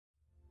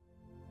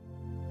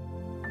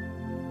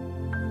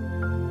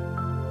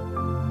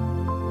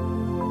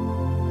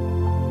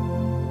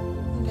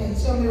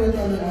put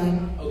that in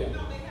there. Okay.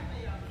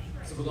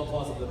 So we're gonna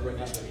pause a little break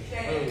after.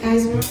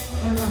 Guys, we're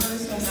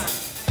rehearsing.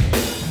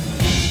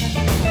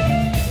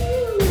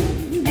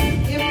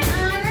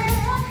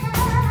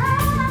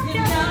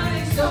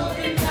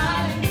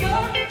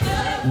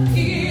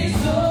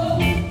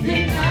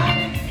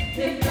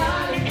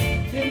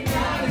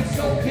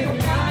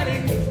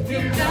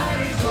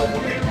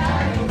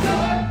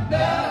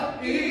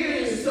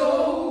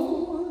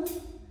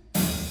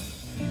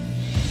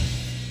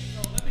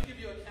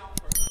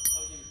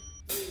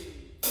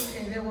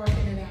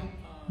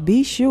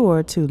 Be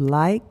sure to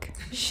like,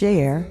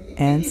 share,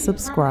 and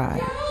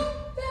subscribe.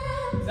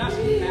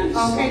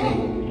 Okay.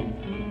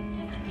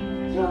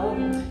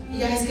 You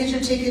guys get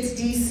your tickets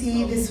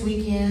DC this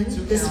weekend,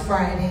 this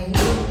Friday.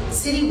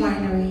 City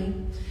Winery.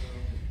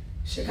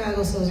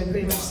 Chicago shows are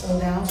pretty much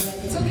sold out,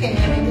 but it's okay.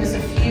 I mean, there's a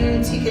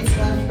few tickets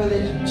left for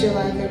the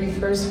July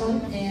 31st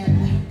one,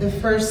 and the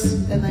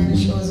first Atlanta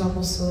show is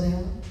almost sold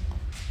out.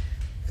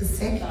 The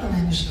second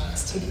Atlanta show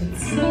has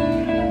tickets.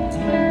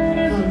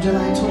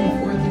 July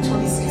 24th and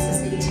 26th is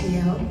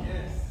ATL.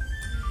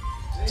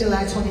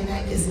 July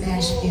 29th is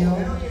Nashville.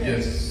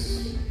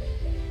 Yes.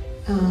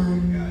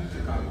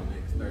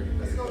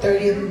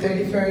 30th and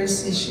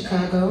 31st is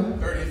Chicago.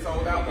 30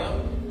 sold out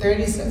though.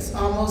 30, so it's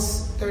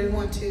almost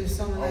 31 too.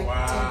 Something like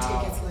 10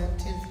 tickets left,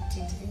 10,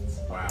 15 tickets.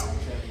 Wow.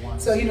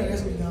 So you know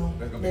that's where we go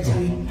next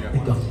week.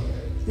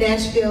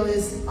 Nashville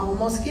is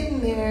almost getting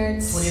there.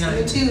 It's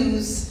the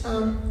twos.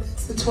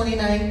 It's the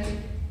 29th.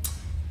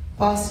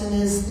 Boston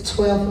is the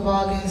 12th of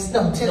August.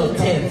 No, 10th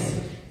of August.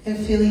 And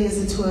Philly is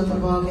the 12th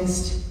of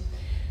August.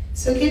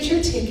 So get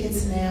your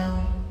tickets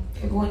now.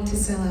 They're going to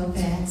sell out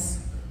fast.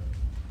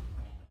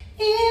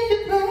 If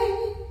you play,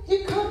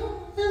 you come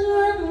and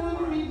run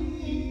with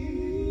me.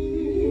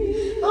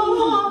 Oh.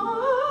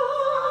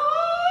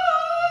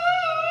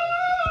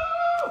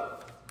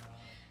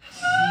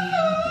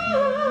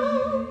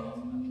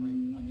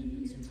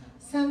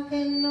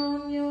 Something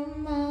on your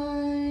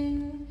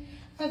mind,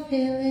 I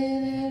feel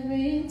it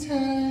every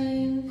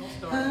time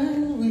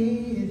I'm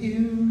with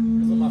you.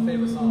 That's one of my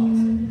favorite songs.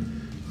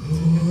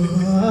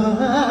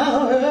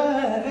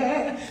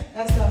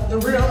 That's the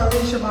real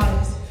Alicia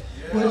Myers.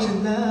 What you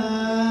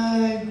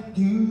like,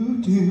 you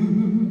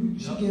do.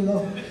 She get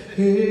low.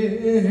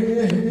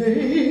 Hey,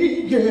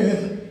 girl.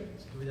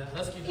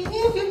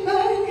 If you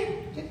play,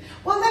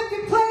 well, if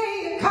you play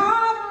your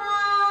card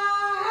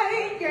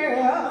right,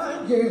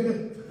 girl, girl.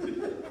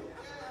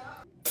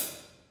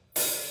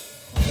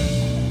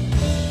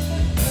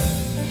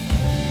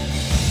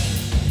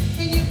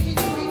 Can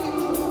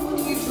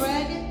you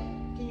drag it?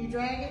 Can you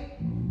drag it?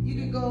 You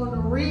can go on the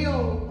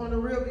real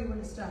beat when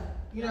it starts.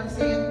 You know what I'm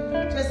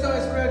saying? Just so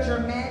it's real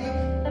dramatic.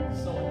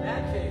 So in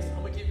that case,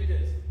 I'm gonna give you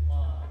this.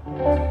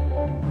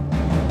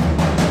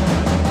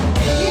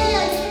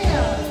 Yeah.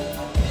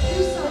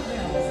 Do something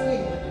else.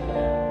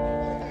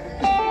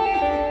 Yeah.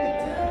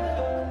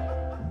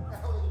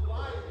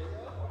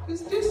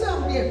 Just do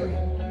something different.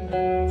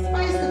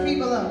 Spice the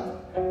people up.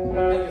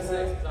 Make it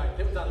sexy. Sorry,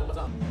 give it one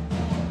time.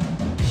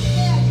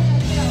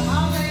 Yeah.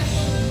 All that.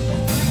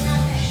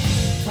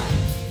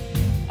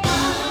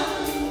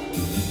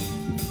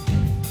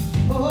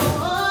 Oh,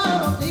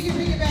 you can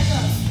bring it back up.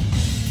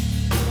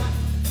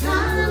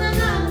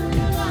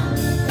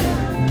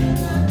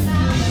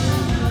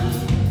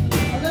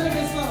 A little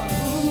bit slower.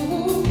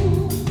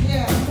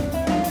 Yeah.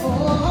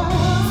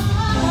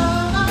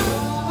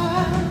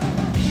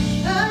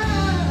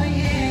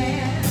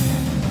 Yeah.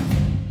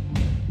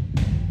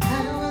 I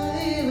don't want to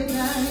live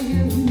without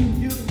you.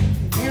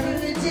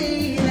 Every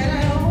day that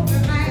I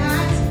open my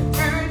eyes,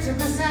 turn to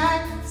my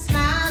side,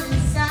 smile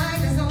inside,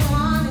 there's the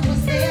one who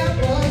was there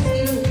was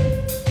you.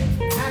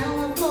 I don't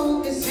want to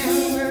focus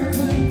and work.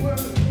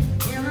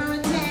 Every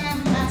time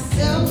my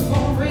cell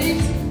phone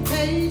rings,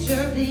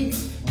 pager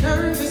beats,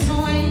 nervous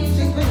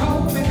wages, but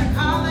hoping the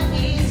caller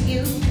is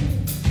you.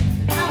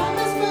 How am I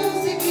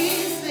supposed to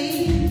get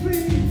sleep?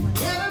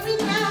 Every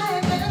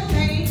night when I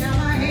lay down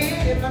my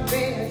head in my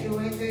bed, you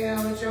ain't there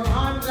with your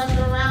arms wrapped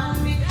around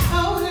me,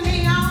 holding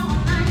me all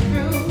night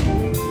through.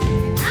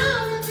 And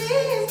all of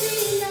this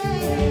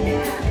delay,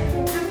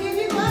 I give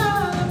you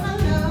all of my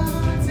love,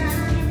 all my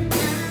time, every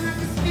time I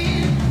can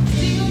spend.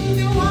 Still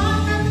you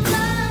walk out the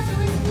blood to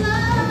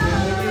explode.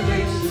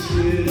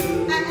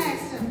 I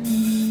asked him,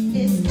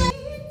 is that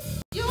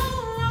your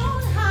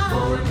own heart?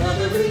 For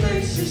another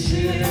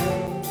relationship.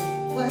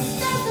 Was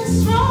that the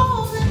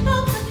straw that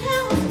broke the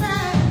camel's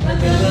back?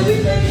 Another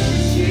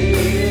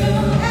relationship.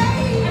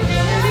 Hey,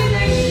 Another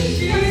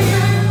relationship.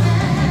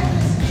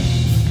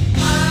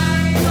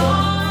 I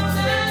thought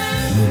that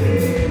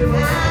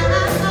I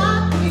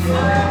thought you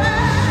were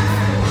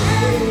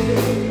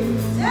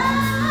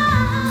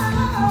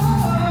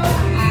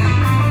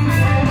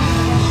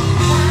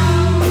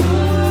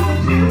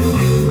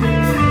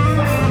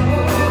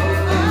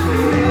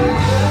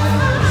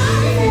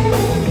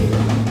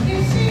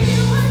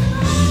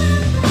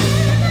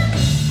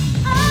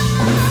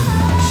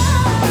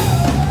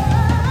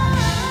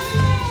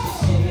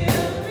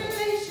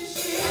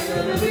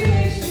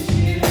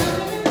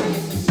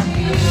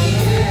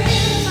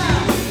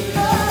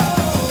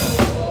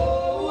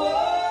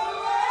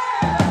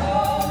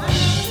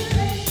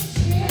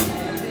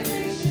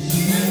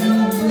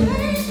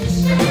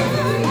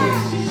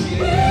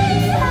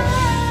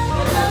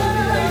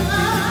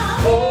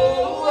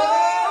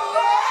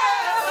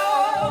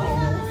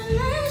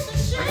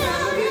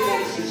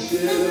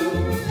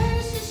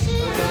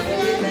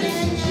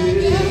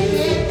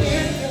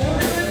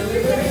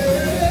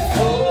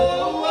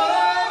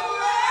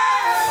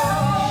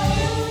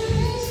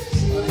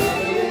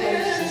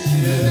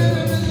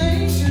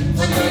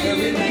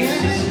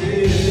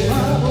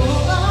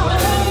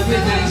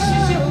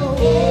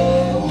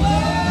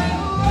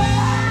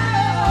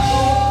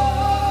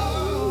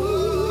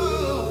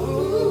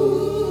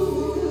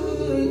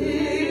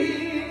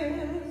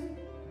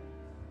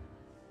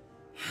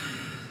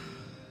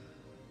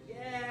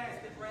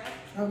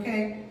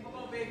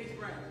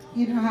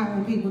You know how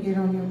when people get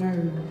on your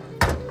nerve,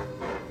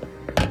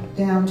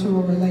 down to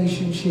a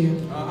relationship,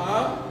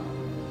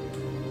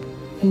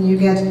 and you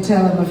get to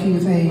tell them a few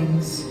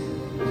things.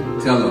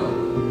 Tell them.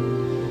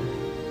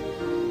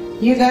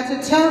 You got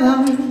to tell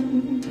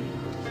them,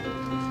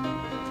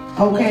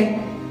 okay,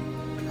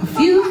 a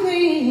few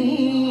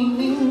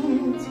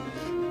things.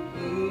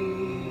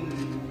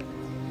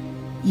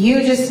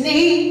 You just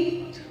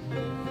need,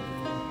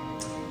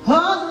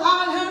 oh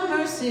Lord have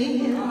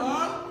mercy.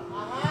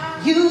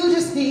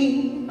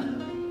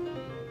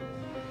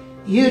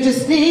 You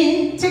just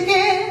need to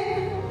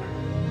get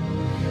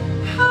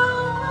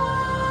home.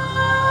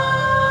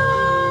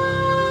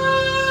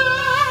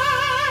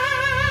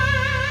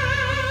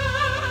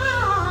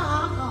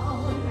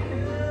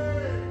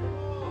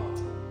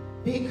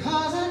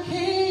 Because I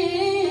can't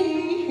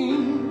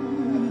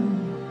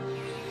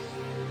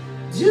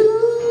do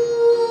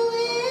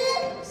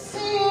this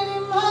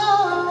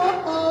anymore,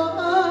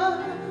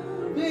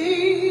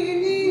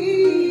 baby.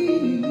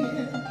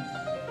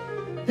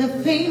 The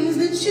things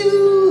that you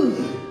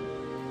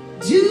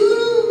do,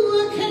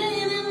 I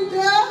can't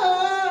endure.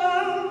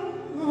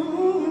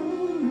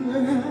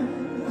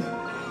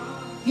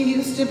 You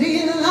used to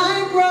be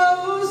like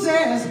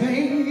roses,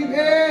 baby.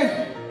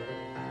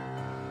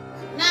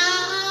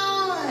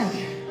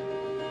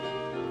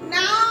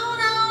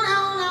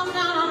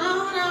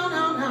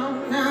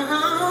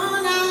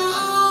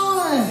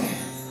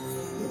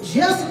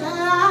 Just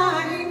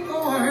like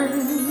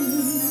thorns.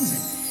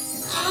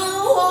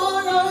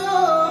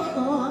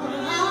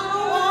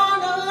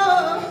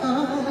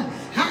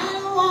 I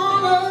don't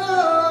wanna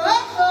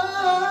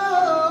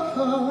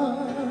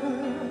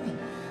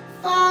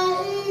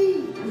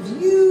fight with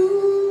you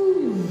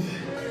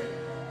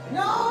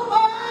no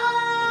more.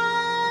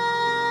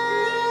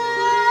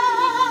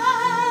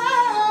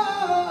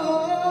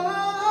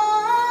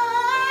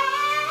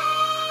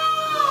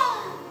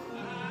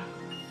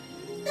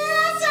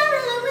 That's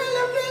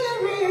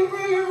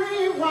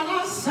really what I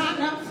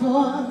signed up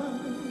for.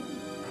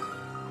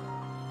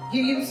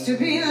 You used to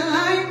be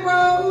like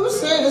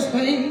roses,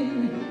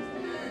 baby,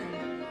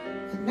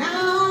 and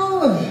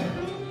now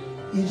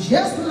you're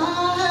just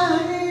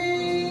like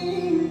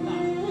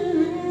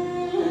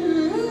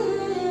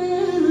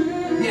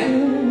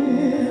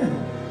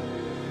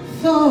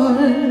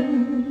thorns.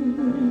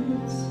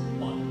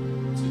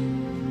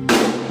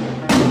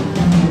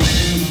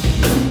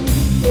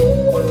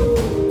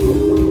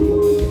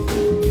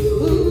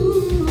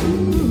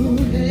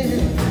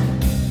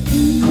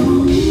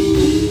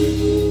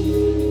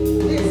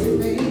 Listen,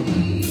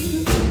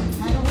 baby,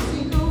 I don't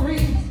see no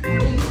reason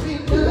these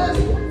fingers,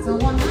 so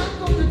I'm not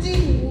gonna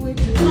deal with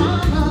your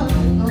drama.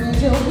 Don't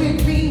deal with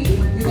me.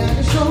 You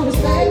gotta show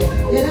respect.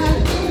 Get out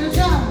and get a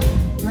job.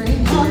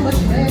 Bring home much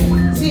bread.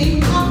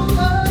 See, all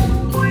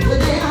the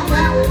day I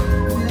got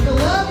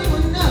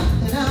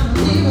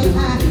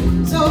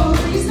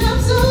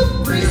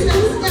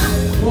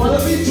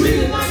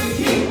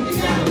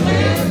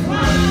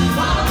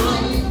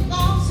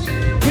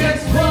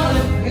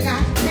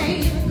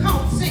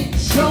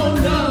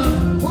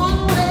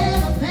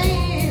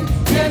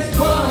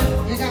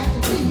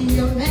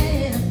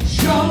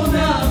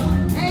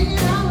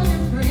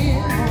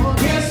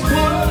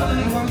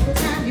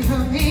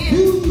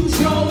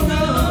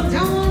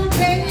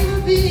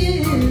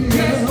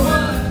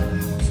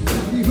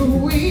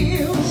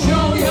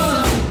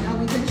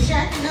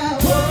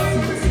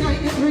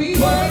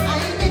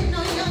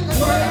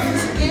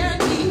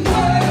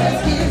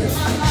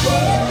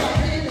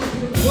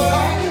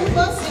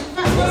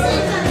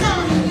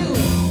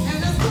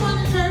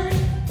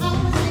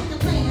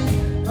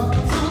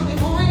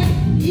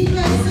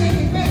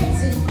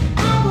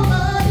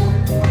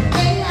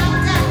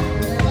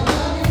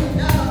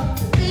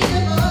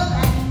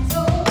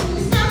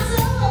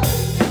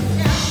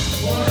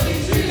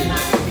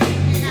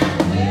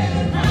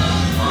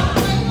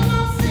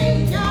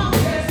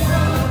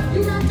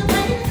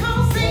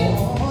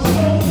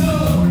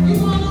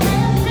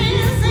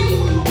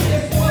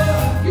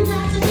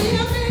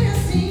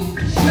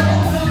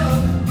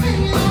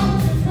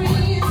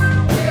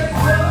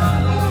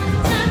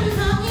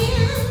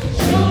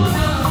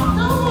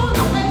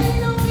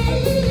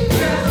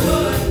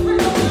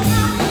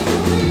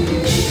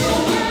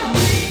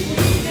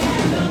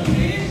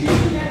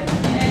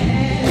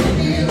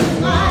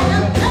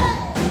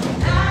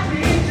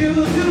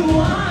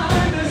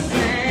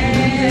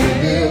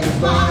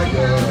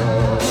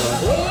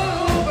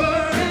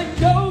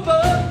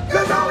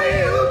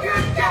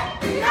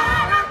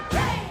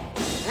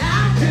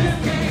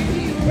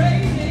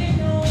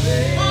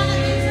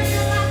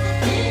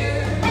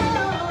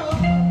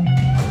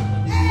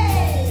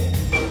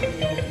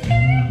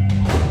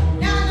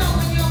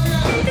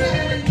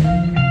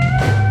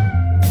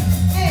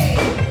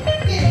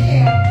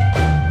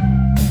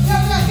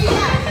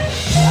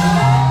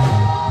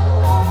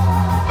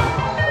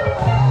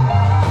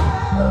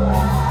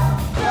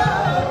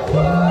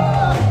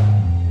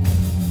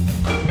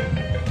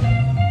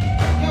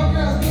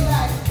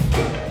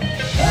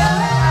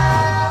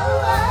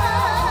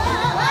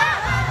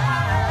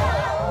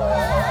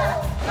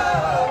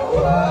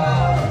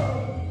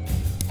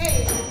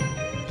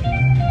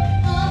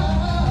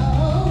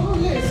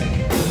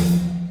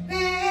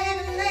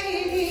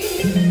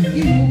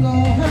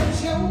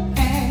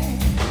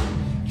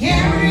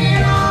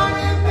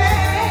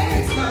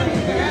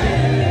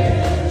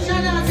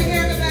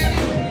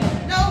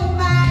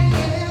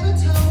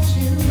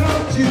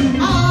you.